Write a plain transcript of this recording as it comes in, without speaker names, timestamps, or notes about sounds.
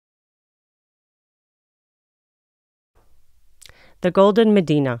The Golden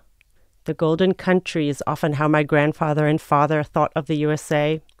Medina. The Golden Country is often how my grandfather and father thought of the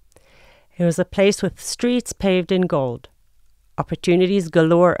USA. It was a place with streets paved in gold. Opportunities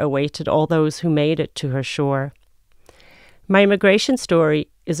galore awaited all those who made it to her shore. My immigration story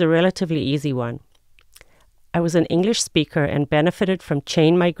is a relatively easy one. I was an English speaker and benefited from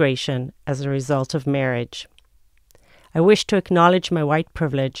chain migration as a result of marriage. I wish to acknowledge my white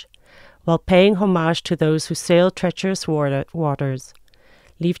privilege while paying homage to those who sail treacherous waters,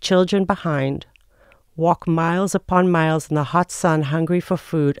 leave children behind, walk miles upon miles in the hot sun hungry for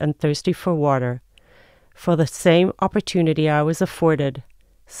food and thirsty for water, for the same opportunity I was afforded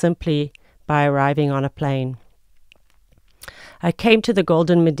simply by arriving on a plane. I came to the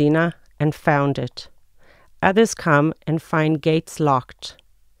Golden Medina and found it. Others come and find gates locked.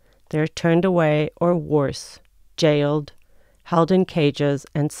 They are turned away or worse, jailed, held in cages,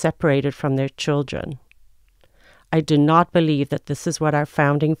 and separated from their children. I do not believe that this is what our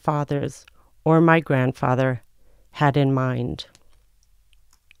founding fathers or my grandfather had in mind.